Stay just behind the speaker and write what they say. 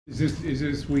Is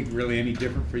this week really any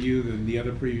different for you than the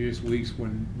other previous weeks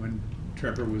when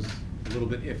Trevor was a little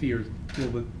bit iffy or a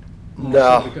little bit more so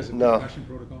No, because of no. concussion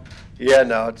protocol? Yeah,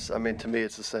 no. I mean, to me,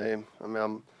 it's the same. I mean,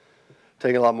 I'm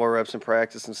taking a lot more reps in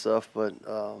practice and stuff, but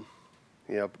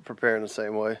preparing the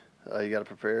same way. You got to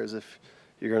prepare as if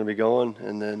you're going to be going,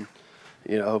 and then,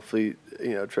 hopefully,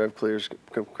 Trev clears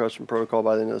concussion protocol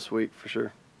by the end of this week for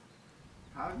sure.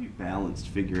 How have you balanced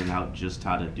figuring out just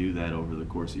how to do that over the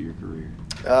course of your career?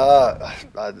 I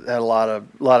had a lot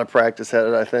of practice at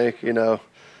it. I think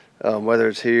whether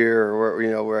it's here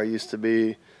or where I used to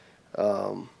be.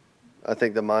 I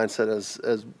think the mindset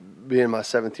as being my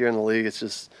 7th year in the league, it's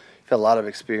just had a lot of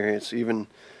experience. Even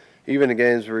in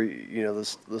games where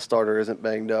the starter isn't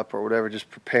banged up or whatever,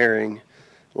 just preparing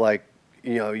like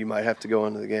you might have to go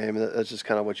into the game. That's just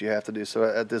kind of what you have to do. So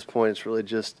at this point, it's really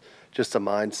just a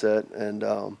mindset. And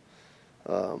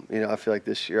I feel like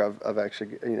this year I've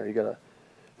actually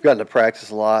gotten to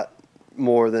practice a lot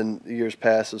more than years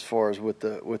past as far as with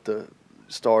the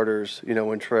starters.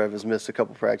 When Trev has missed a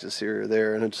couple practices here or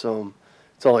there, and it's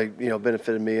only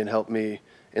benefited me and helped me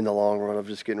in the long run of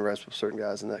just getting reps with certain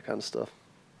guys and that kind of stuff.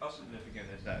 How significant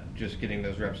is that, just getting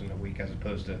those reps in the week as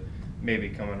opposed to maybe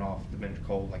coming off the bench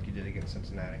cold like you did against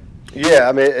Cincinnati? Yeah,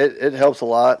 I mean, it helps a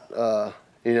lot.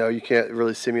 You can't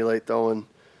really simulate throwing,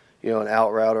 an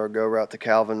out route or a go route to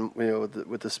Calvin,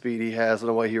 with the speed he has and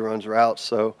the way he runs routes.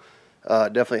 So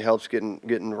it definitely helps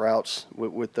getting routes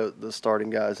with the starting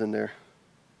guys in there.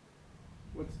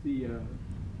 What's the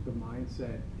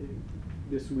mindset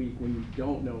this week when you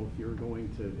don't know if you're going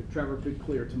to, if Trevor could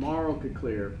clear tomorrow, could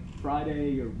clear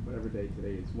Friday or whatever day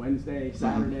today is, Wednesday,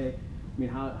 Saturday? I mean,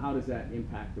 how does that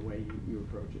impact the way you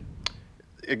approach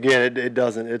it? Again, it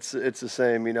doesn't. It's the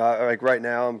same. Like right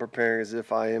now I'm preparing as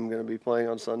if I am going to be playing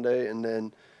on Sunday, and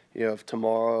then, if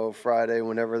tomorrow, Friday,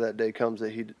 whenever that day comes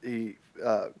that he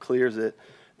clears it,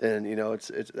 then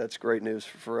that's great news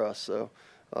for us. So,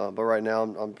 but right now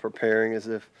I'm preparing as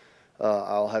if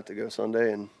I'll have to go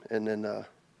Sunday, and then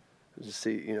just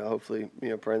see, hopefully,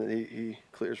 praying that he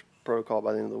clears protocol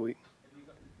by the end of the week.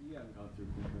 You haven't gone through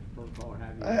protocol, or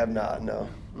have you? I have not. No.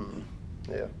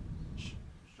 Yeah.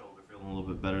 Shoulder feeling a little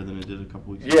bit better than it did a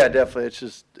couple weeks ago? Yeah, definitely.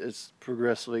 It's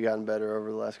progressively gotten better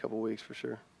over the last couple of weeks for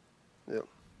sure. Yep.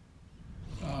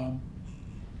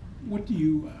 What do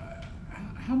you?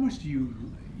 How much do you?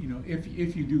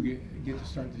 If you do get to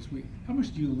start this week, how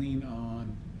much do you lean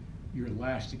on your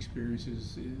last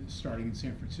experiences starting in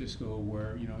San Francisco,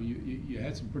 where you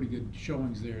had some pretty good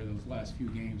showings there those last few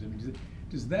games? I mean,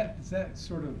 does that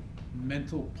sort of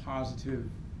mental positive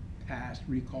past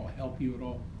recall help you at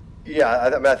all?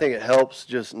 Yeah, I think it helps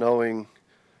just knowing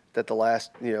that the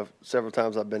last several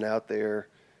times I've been out there,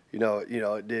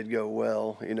 it did go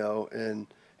well, and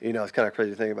it's kind of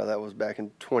crazy to think about. That was back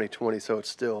in 2020, so it's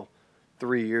still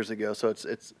 3 years ago. So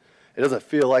it doesn't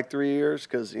feel like 3 years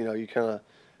because you kind of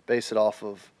base it off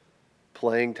of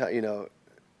playing time.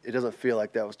 It doesn't feel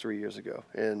like that was 3 years ago,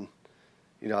 and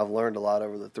I've learned a lot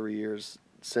over the 3 years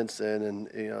since then, and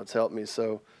it's helped me.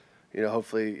 So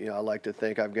hopefully, I like to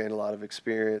think I've gained a lot of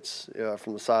experience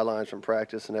from the sidelines, from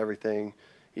practice and everything,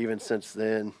 even since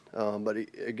then. But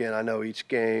again, I know each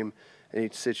game and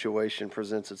each situation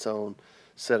presents its own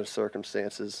set of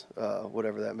circumstances,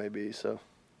 whatever that may be. So,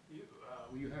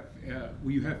 will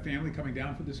you have family coming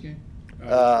down for this game?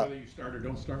 Whether you start or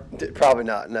don't start? Probably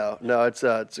not. No. It's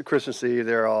a Christmas Eve.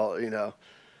 They're all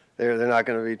they're not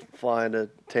going to be flying to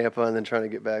Tampa and then trying to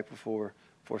get back before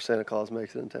Santa Claus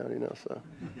makes it in town. So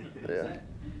yeah.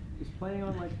 Is playing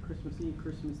on like Christmas Eve,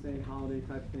 Christmas Day, holiday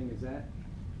type thing, is that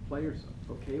players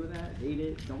okay with that? Hate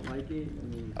it? Don't like it?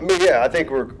 I mean, yeah, I think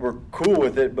we're cool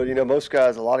with it, but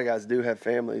a lot of guys do have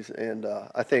families, and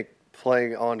I think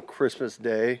playing on Christmas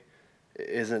Day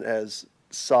isn't as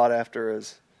sought after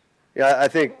as. Yeah, I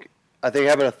think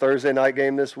having a Thursday night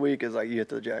game this week is like you hit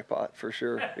the jackpot for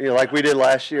sure. Like we did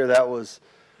last year. That was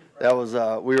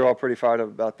we were all pretty fired up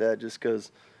about that just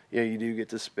because you do get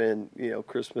to spend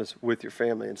Christmas with your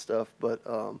family and stuff. But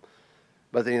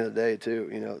at the end of the day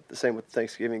too, the same with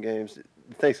Thanksgiving games.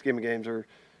 Thanksgiving games are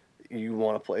you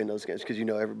want to play in those games because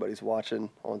everybody's watching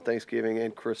on Thanksgiving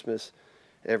and Christmas.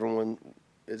 Everyone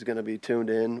is going to be tuned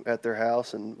in at their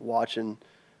house and watching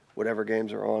whatever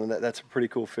games are on, and that's a pretty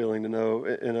cool feeling to know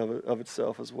in of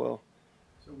itself as well.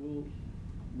 So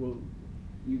will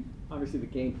you, obviously the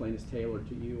game plan is tailored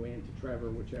to you and to Trevor,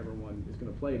 whichever one is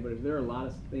going to play, but is there a lot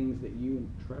of things that you and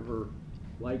Trevor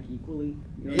like equally?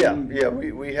 Yeah,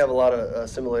 we have a lot of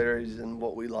similarities in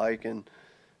what we like, and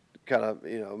kind of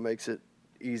makes it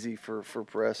easy for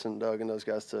Press and Doug and those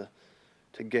guys to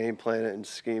game plan it and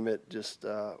scheme it. Just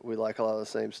we like a lot of the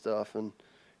same stuff, and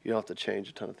you don't have to change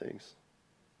a ton of things.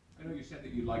 I know you said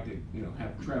that you'd like to,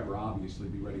 have Trevor obviously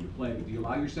be ready to play, but do you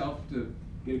allow yourself to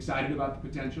get excited about the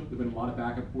potential? There've been a lot of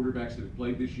backup quarterbacks that have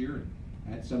played this year and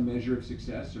had some measure of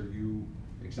success. Are you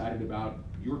excited about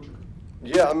your turn?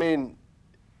 Yeah, I mean,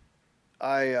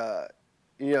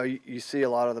 you see a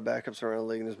lot of the backups around the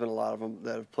league, and there's been a lot of them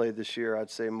that have played this year,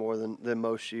 I'd say more than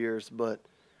most years. But,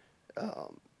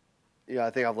 I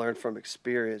think I've learned from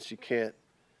experience you can't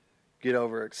get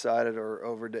overexcited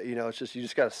or it's just you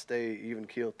just got to stay even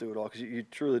keeled through it all because you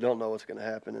truly don't know what's going to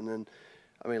happen. And then,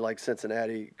 I mean, like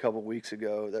Cincinnati a couple weeks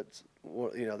ago, that's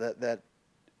that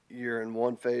you're in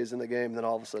one phase in the game, and then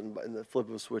all of a sudden, in the flip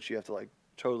of a switch, you have to like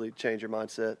totally change your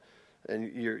mindset,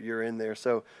 and you're in there.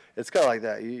 So it's kind of like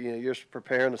that. You're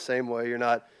preparing the same way. You're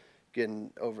not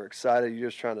getting overexcited. You're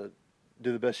just trying to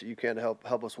do the best that you can to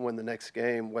help us win the next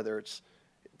game, whether it's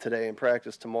today in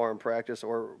practice, tomorrow in practice,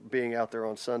 or being out there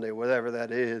on Sunday, whatever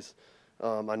that is.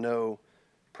 I know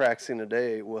practicing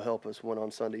today will help us win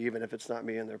on Sunday, even if it's not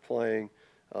me in there playing.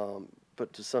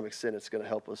 But to some extent, it's going to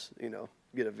help us,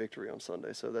 get a victory on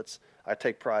Sunday. So I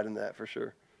take pride in that for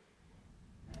sure.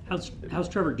 How's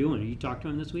Trevor doing? You talked to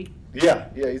him this week? Yeah,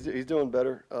 he's doing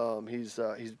better. He's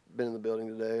been in the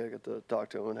building today. I got to talk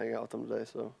to him and hang out with him today,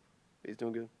 so he's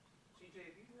doing good. CJ,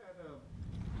 have you had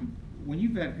when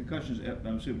you've had concussions,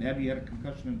 I'm assuming, have you had a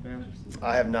concussion in the past?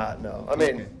 I have not. No, I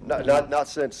mean Okay. not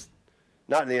since,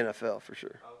 not in the NFL for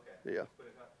sure. Okay. Yeah.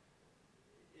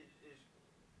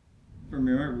 From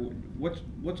your,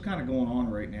 what's kind of going on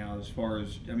right now as far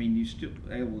as, I mean, you still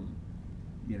able to,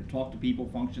 talk to people,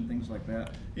 function, things like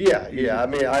that? Yeah. I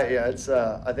mean, it's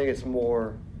I think it's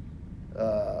more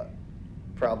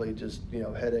probably just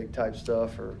headache type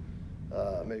stuff or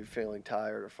maybe feeling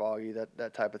tired or foggy,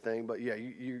 that type of thing. But yeah,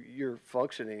 you're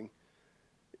functioning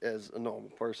as a normal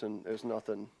person. There's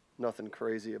nothing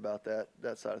crazy about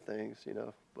that side of things,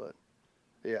 But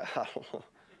yeah, I don't know.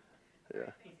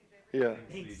 Yeah.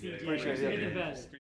 Thanks, CJ. Appreciate it. You're the best.